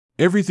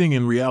Everything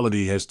in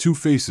reality has two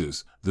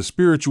faces, the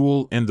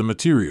spiritual and the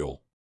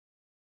material.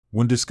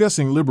 When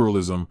discussing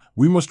liberalism,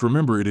 we must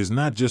remember it is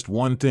not just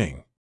one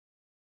thing.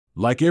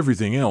 Like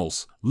everything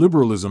else,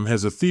 liberalism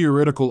has a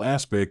theoretical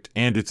aspect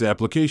and its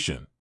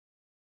application.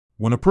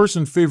 When a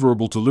person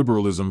favorable to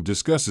liberalism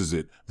discusses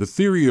it, the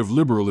theory of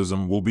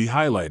liberalism will be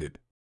highlighted.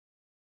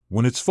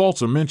 When its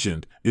faults are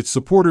mentioned, its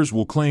supporters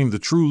will claim the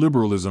true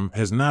liberalism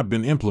has not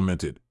been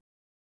implemented.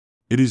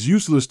 It is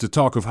useless to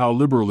talk of how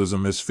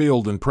liberalism has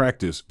failed in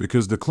practice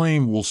because the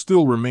claim will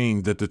still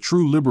remain that the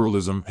true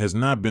liberalism has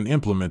not been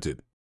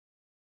implemented.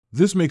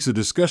 This makes a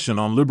discussion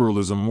on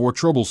liberalism more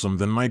troublesome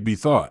than might be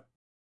thought.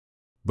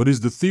 But is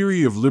the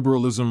theory of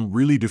liberalism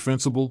really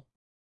defensible?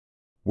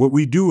 What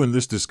we do in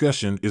this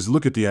discussion is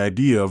look at the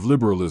idea of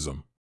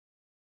liberalism.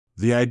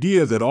 The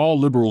idea that all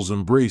liberals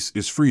embrace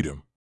is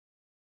freedom.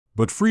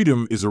 But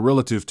freedom is a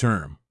relative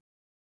term.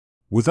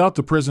 Without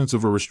the presence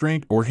of a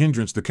restraint or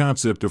hindrance, the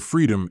concept of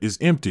freedom is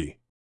empty.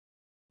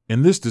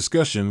 In this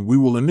discussion, we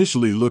will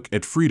initially look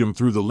at freedom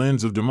through the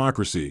lens of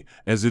democracy,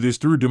 as it is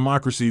through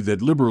democracy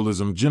that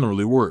liberalism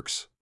generally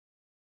works.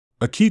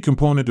 A key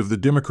component of the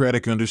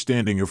democratic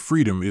understanding of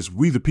freedom is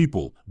we the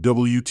people,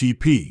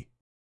 WTP.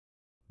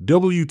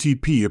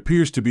 WTP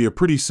appears to be a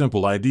pretty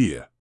simple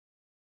idea.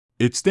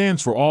 It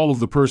stands for all of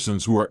the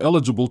persons who are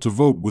eligible to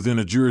vote within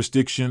a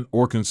jurisdiction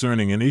or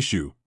concerning an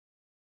issue.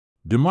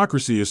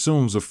 Democracy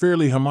assumes a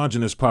fairly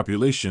homogeneous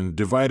population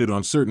divided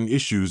on certain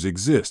issues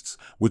exists,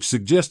 which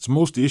suggests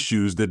most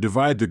issues that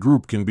divide the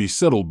group can be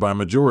settled by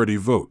majority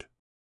vote.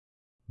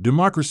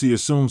 Democracy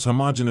assumes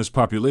homogeneous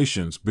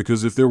populations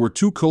because if there were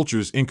two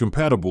cultures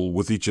incompatible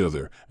with each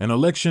other, an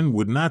election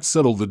would not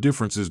settle the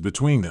differences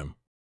between them.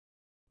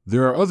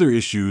 There are other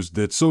issues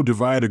that so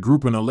divide a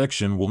group an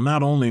election will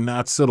not only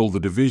not settle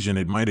the division,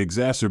 it might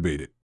exacerbate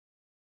it.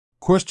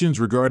 Questions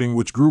regarding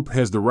which group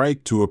has the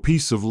right to a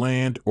piece of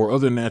land or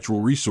other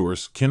natural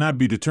resource cannot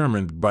be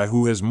determined by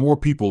who has more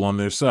people on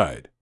their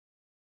side.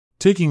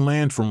 Taking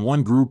land from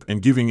one group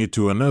and giving it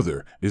to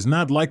another is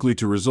not likely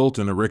to result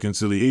in a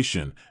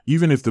reconciliation,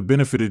 even if the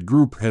benefited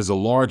group has a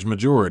large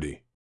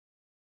majority.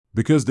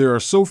 Because there are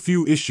so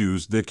few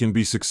issues that can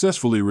be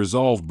successfully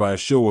resolved by a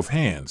show of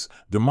hands,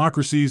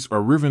 democracies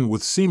are riven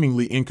with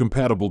seemingly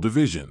incompatible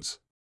divisions.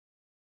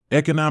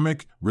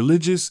 Economic,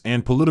 religious,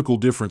 and political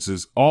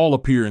differences all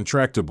appear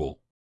intractable.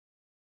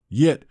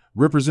 Yet,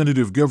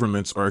 representative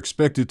governments are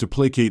expected to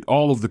placate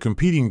all of the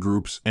competing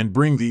groups and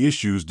bring the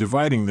issues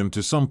dividing them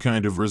to some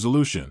kind of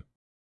resolution.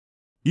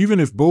 Even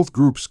if both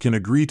groups can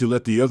agree to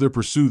let the other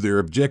pursue their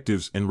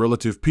objectives in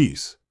relative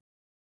peace.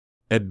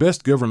 At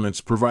best,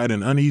 governments provide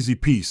an uneasy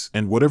peace,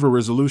 and whatever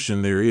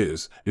resolution there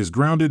is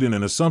grounded in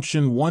an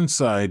assumption one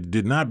side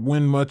did not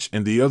win much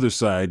and the other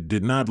side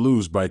did not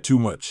lose by too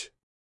much.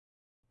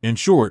 In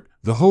short,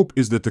 the hope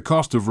is that the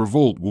cost of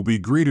revolt will be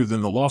greater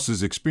than the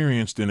losses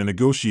experienced in a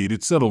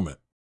negotiated settlement.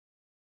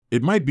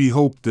 It might be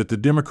hoped that the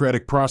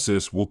democratic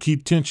process will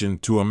keep tension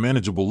to a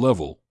manageable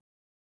level.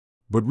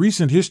 But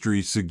recent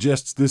history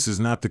suggests this is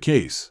not the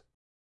case.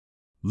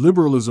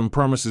 Liberalism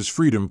promises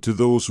freedom to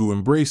those who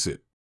embrace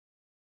it.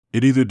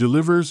 It either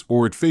delivers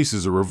or it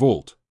faces a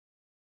revolt.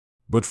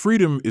 But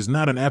freedom is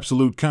not an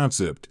absolute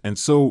concept, and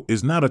so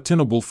is not a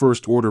tenable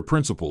first-order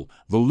principle,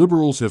 though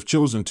liberals have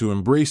chosen to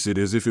embrace it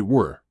as if it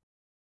were.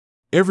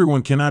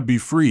 Everyone cannot be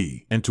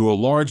free, and to a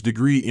large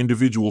degree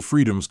individual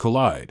freedoms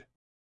collide.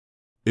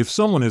 If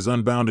someone has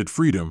unbounded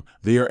freedom,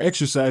 they are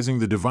exercising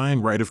the divine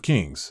right of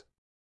kings.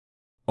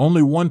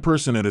 Only one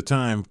person at a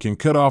time can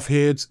cut off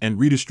heads and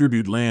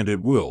redistribute land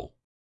at will.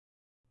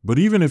 But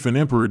even if an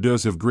emperor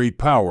does have great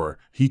power,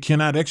 he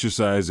cannot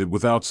exercise it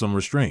without some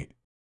restraint.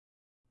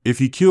 If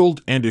he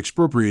killed and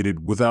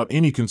expropriated without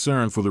any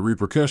concern for the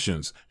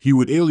repercussions, he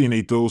would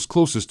alienate those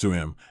closest to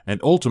him, and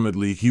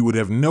ultimately he would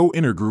have no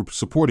inner group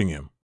supporting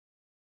him.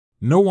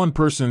 No one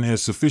person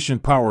has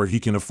sufficient power he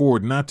can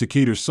afford not to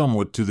cater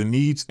somewhat to the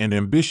needs and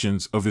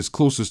ambitions of his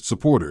closest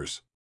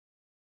supporters.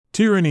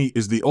 Tyranny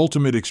is the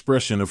ultimate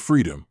expression of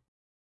freedom.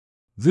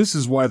 This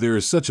is why there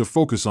is such a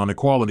focus on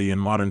equality in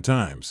modern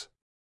times.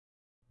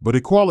 But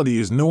equality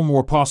is no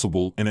more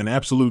possible in an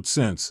absolute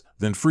sense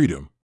than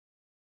freedom.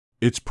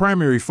 Its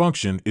primary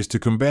function is to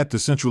combat the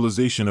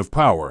centralization of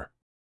power.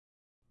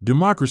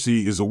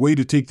 Democracy is a way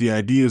to take the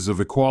ideas of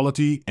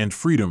equality and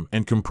freedom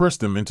and compress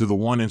them into the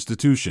one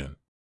institution.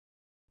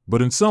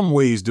 But in some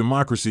ways,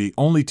 democracy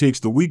only takes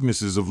the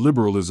weaknesses of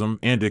liberalism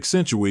and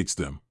accentuates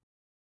them.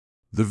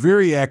 The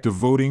very act of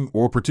voting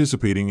or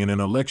participating in an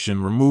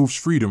election removes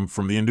freedom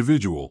from the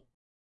individual.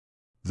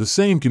 The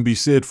same can be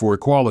said for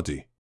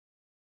equality.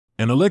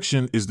 An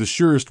election is the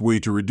surest way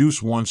to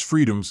reduce one's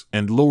freedoms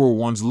and lower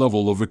one's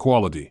level of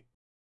equality.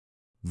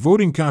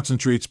 Voting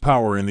concentrates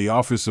power in the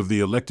office of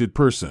the elected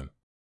person.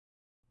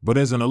 But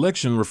as an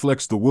election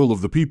reflects the will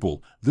of the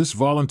people, this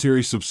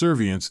voluntary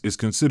subservience is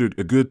considered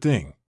a good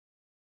thing.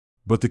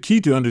 But the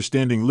key to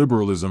understanding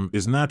liberalism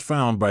is not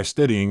found by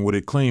studying what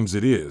it claims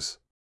it is.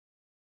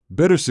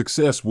 Better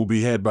success will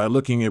be had by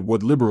looking at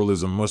what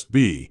liberalism must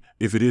be,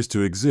 if it is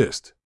to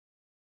exist.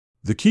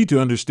 The key to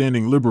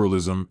understanding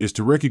liberalism is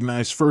to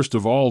recognize first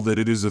of all that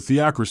it is a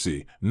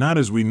theocracy, not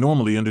as we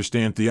normally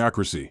understand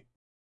theocracy.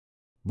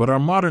 But our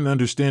modern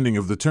understanding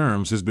of the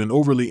terms has been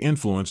overly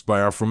influenced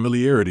by our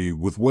familiarity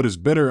with what is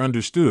better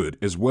understood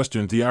as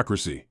Western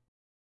theocracy.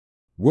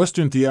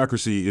 Western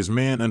theocracy is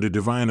man under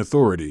divine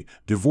authority,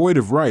 devoid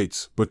of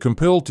rights, but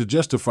compelled to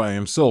justify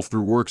himself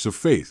through works of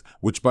faith,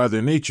 which by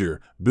their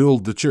nature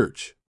build the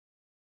church.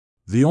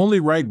 The only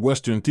right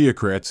Western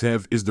theocrats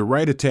have is the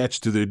right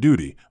attached to their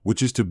duty,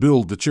 which is to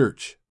build the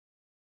church.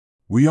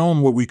 We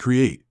own what we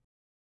create.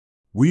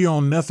 We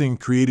own nothing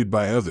created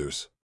by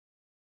others.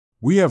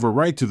 We have a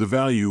right to the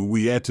value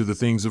we add to the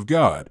things of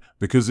God,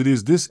 because it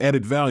is this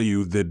added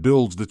value that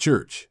builds the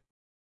church.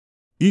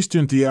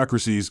 Eastern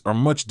theocracies are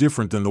much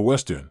different than the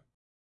Western.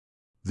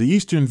 The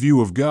Eastern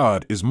view of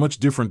God is much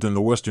different than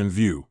the Western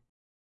view.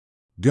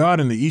 God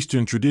in the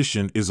Eastern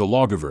tradition is a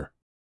lawgiver.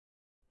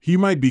 He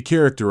might be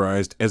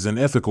characterized as an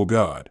ethical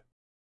God.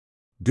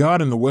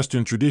 God in the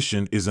Western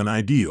tradition is an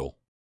ideal.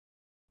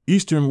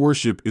 Eastern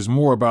worship is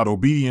more about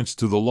obedience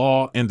to the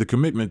law and the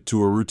commitment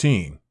to a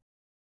routine.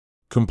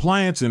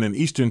 Compliance in an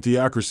Eastern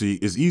theocracy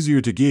is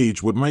easier to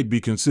gauge. What might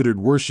be considered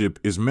worship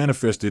is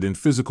manifested in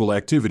physical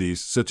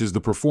activities such as the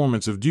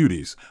performance of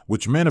duties,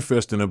 which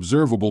manifest an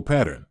observable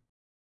pattern.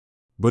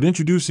 But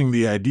introducing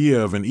the idea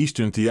of an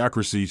Eastern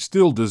theocracy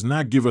still does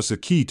not give us a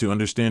key to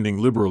understanding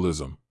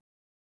liberalism.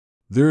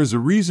 There is a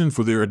reason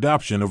for their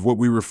adoption of what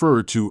we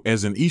refer to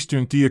as an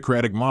Eastern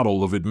theocratic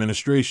model of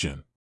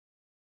administration.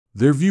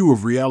 Their view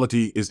of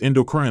reality is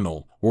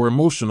endocrinal, or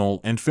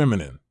emotional and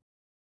feminine.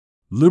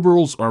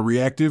 Liberals are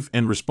reactive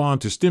and respond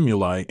to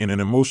stimuli in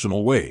an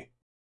emotional way.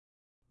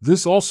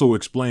 This also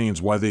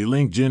explains why they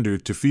link gender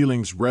to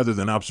feelings rather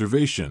than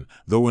observation,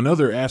 though in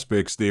other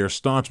aspects they are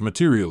staunch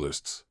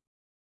materialists.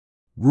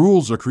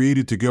 Rules are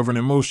created to govern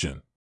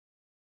emotion.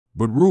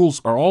 But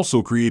rules are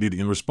also created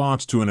in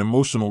response to an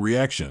emotional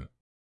reaction.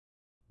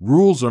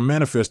 Rules are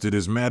manifested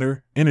as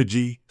matter,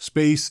 energy,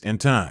 space, and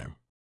time.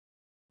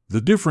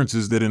 The difference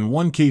is that in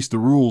one case the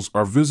rules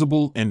are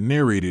visible and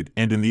narrated,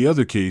 and in the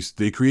other case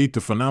they create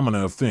the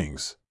phenomena of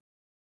things.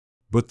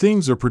 But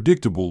things are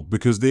predictable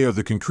because they are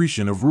the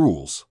concretion of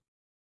rules.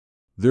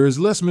 There is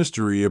less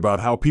mystery about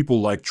how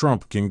people like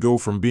Trump can go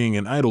from being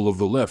an idol of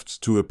the lefts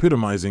to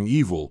epitomizing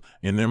evil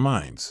in their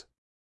minds.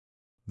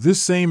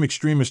 This same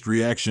extremist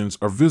reactions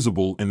are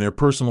visible in their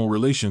personal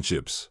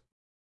relationships.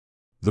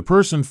 The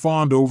person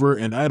fawned over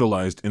and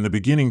idolized in the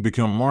beginning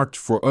become marked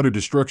for utter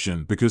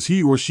destruction because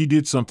he or she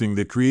did something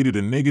that created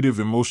a negative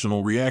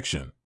emotional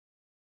reaction.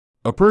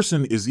 A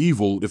person is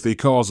evil if they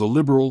cause a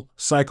liberal,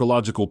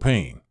 psychological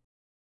pain.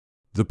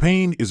 The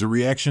pain is a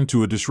reaction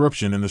to a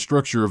disruption in the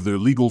structure of their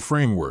legal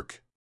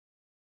framework.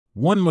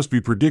 One must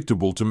be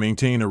predictable to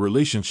maintain a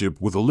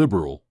relationship with a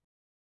liberal.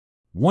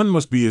 One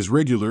must be as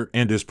regular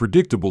and as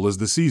predictable as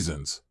the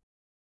seasons.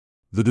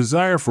 The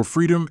desire for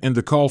freedom and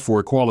the call for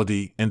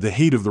equality and the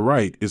hate of the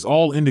right is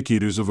all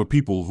indicators of a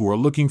people who are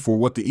looking for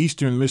what the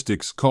Eastern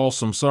mystics call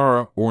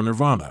samsara or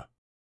nirvana.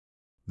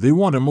 They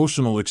want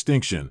emotional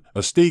extinction,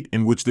 a state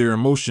in which their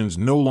emotions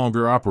no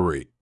longer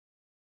operate.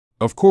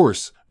 Of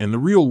course, in the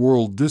real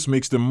world this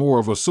makes them more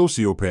of a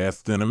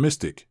sociopath than a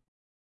mystic.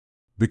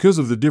 Because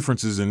of the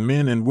differences in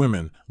men and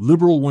women,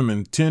 liberal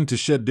women tend to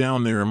shut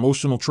down their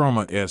emotional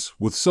trauma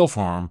with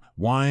self-harm,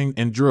 wine,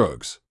 and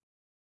drugs.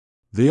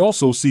 They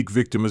also seek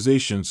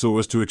victimization so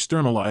as to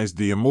externalize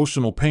the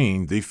emotional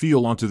pain they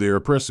feel onto their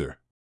oppressor.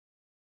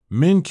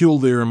 Men kill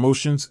their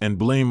emotions and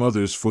blame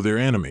others for their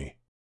enemy.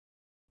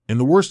 In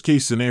the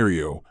worst-case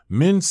scenario,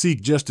 men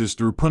seek justice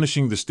through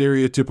punishing the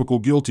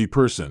stereotypical guilty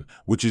person,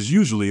 which is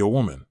usually a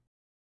woman.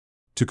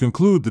 To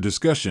conclude the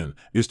discussion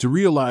is to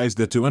realize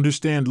that to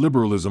understand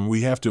liberalism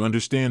we have to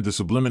understand the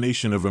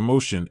sublimation of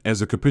emotion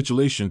as a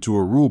capitulation to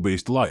a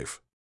rule-based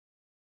life.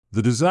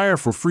 The desire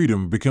for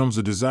freedom becomes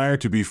a desire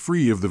to be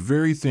free of the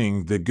very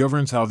thing that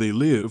governs how they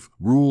live,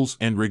 rules,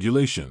 and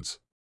regulations.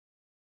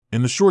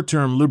 In the short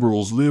term,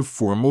 liberals live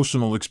for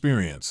emotional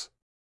experience.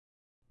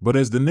 But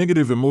as the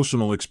negative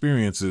emotional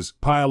experiences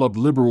pile up,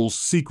 liberals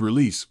seek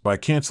release by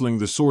canceling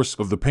the source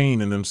of the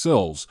pain in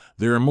themselves,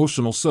 their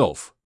emotional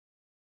self.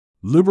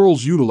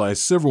 Liberals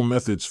utilize several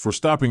methods for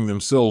stopping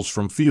themselves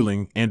from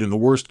feeling and, in the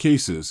worst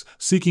cases,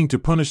 seeking to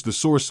punish the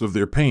source of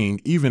their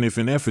pain even if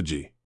in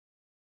effigy.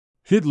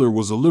 Hitler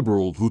was a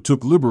liberal who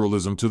took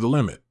liberalism to the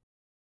limit.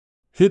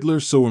 Hitler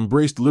so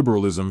embraced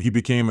liberalism he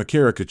became a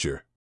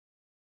caricature.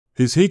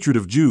 His hatred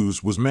of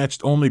Jews was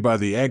matched only by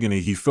the agony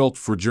he felt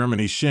for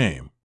Germany's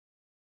shame.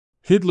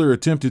 Hitler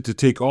attempted to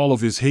take all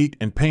of his hate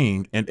and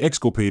pain and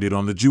exculpate it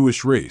on the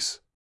Jewish race.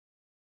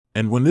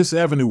 And when this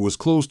avenue was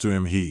closed to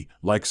him, he,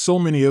 like so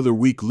many other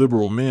weak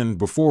liberal men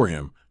before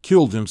him,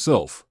 killed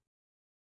himself.